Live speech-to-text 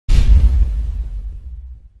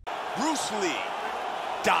Bruce Lee,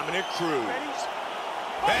 Dominic Cruz.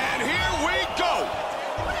 And here we go.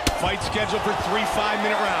 Fight scheduled for 3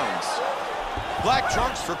 5-minute rounds. Black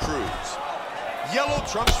trunks for Cruz. Yellow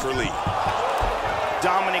trunks for Lee.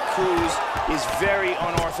 Dominic Cruz is very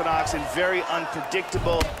unorthodox and very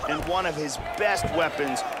unpredictable, and one of his best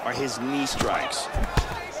weapons are his knee strikes.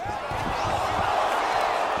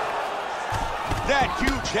 That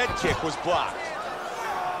huge head kick was blocked.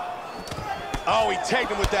 Oh, he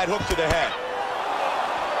tagged him with that hook to the head.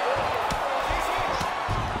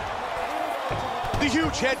 The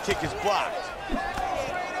huge head kick is blocked.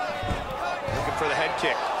 Looking for the head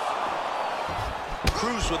kick.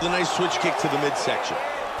 Cruz with a nice switch kick to the midsection.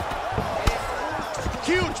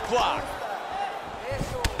 Huge block.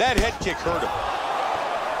 That head kick hurt him.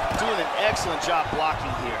 Doing an excellent job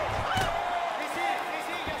blocking here.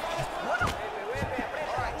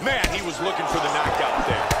 Man, he was looking for the knockout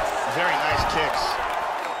there. Very nice kicks.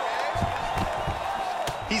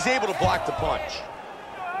 He's able to block the punch.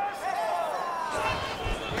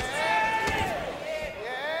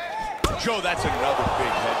 Joe, that's another big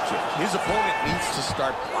head kick. His opponent needs to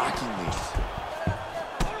start blocking these.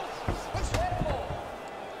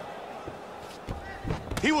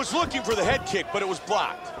 He was looking for the head kick, but it was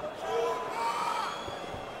blocked.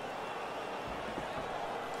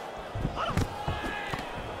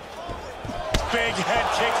 Big head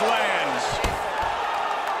kick lands.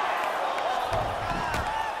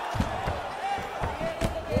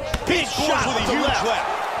 He scores with a huge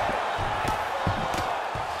left.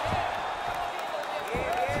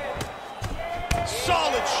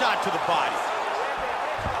 Solid shot to the body.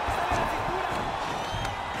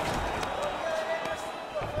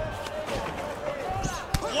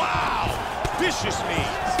 Wow! Vicious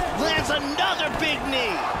knees. Lands another big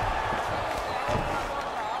knee.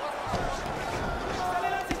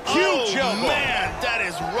 Huge elbow. Man, that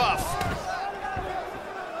is rough.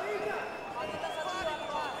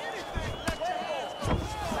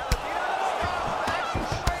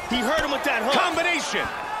 He hurt him with that hook. Combination.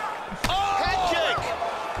 Head kick.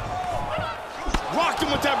 Rocked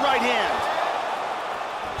him with that right hand.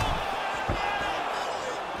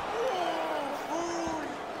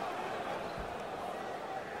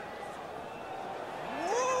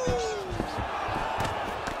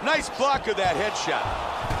 Nice block of that headshot.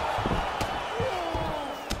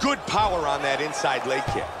 Good power on that inside leg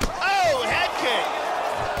kick. Oh, head kick.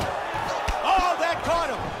 Oh, that caught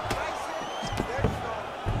him.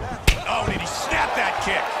 Oh, did he snap that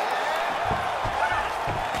kick?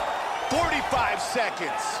 45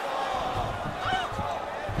 seconds.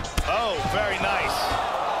 Oh, very nice.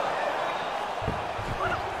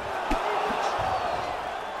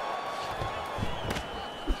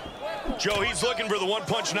 Joe, he's looking for the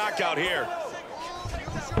one-punch knockout here.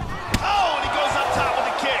 Oh, and he goes up top with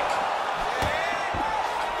the kick.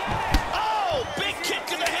 Oh, big kick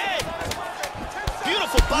to the head.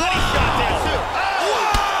 Beautiful body shot there, too. Oh.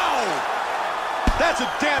 Wow! That's a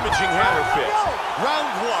damaging hammer fist. Round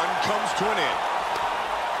 1 comes to an end.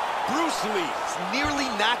 Bruce Lee's nearly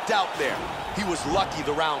knocked out there. He was lucky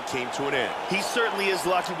the round came to an end. He certainly is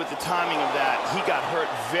lucky with the timing of that. He got hurt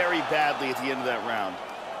very badly at the end of that round.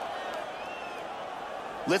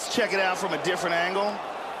 Let's check it out from a different angle.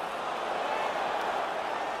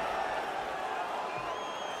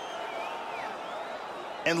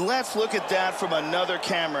 And let's look at that from another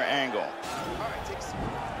camera angle.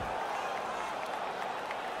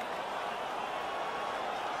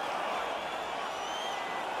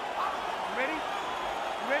 Ready?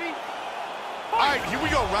 Ready? All right, here we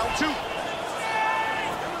go, round 2.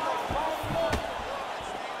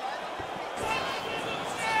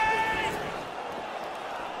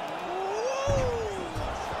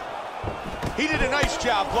 He did a nice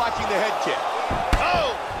job blocking the head kick.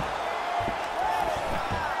 Oh!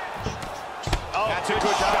 Oh, that's a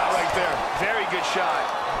good shot right there. Very good shot.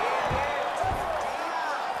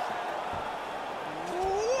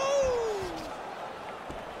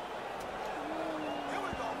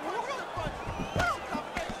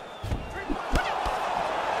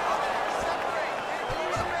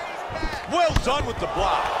 Well done with the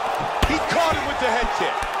block. He caught him with the head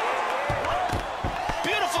kick.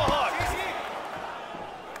 Beautiful hook.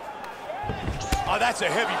 Oh, that's a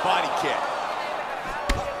heavy body kick.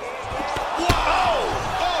 Whoa!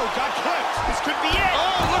 Oh, got clipped. This could be it.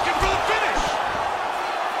 Oh, looking for the finish.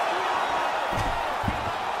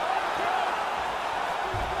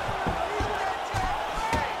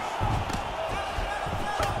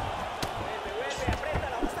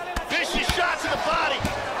 Vicious shot to the body.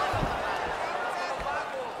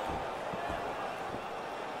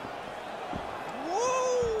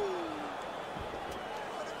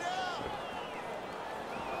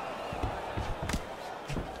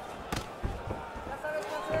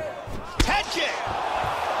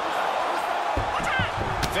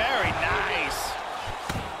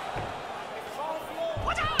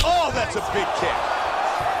 That's a big kick.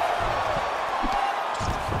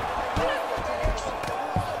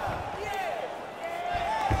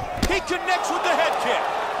 He connects with the head kick.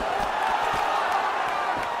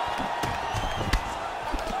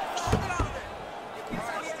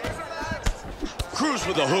 Cruz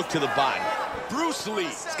with a hook to the body. Bruce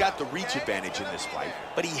Lee's got the reach advantage in this fight,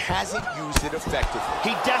 but he hasn't used it effectively.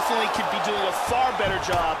 He definitely could be doing a far better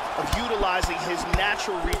job of utilizing his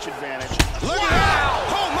natural reach advantage. Look at that!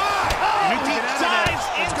 Oh, my! Oh, he dives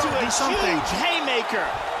into a huge haymaker.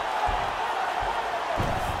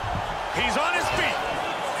 He's on his feet.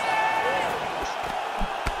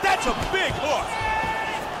 That's a big hook.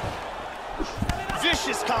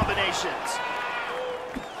 Vicious combinations.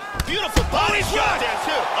 Beautiful body shot there,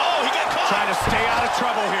 too. Oh, he got caught. Trying to stay out of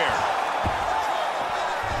trouble here.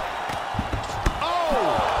 Oh!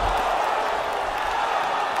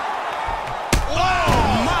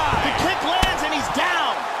 Oh, my! The kick lands and he's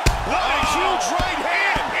down. What a huge right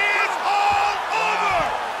hand! It's all over!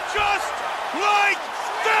 Just like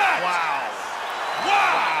that!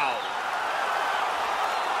 Wow.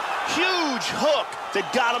 Huge hook that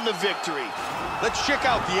got him the victory. Let's check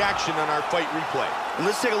out the action on our fight replay. And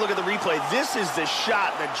let's take a look at the replay. This is the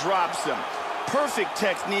shot that drops him. Perfect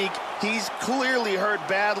technique. He's clearly hurt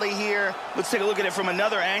badly here. Let's take a look at it from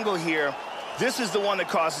another angle here. This is the one that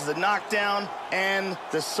causes the knockdown and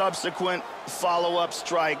the subsequent follow-up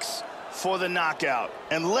strikes for the knockout.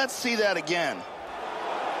 And let's see that again.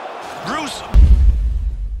 Bruce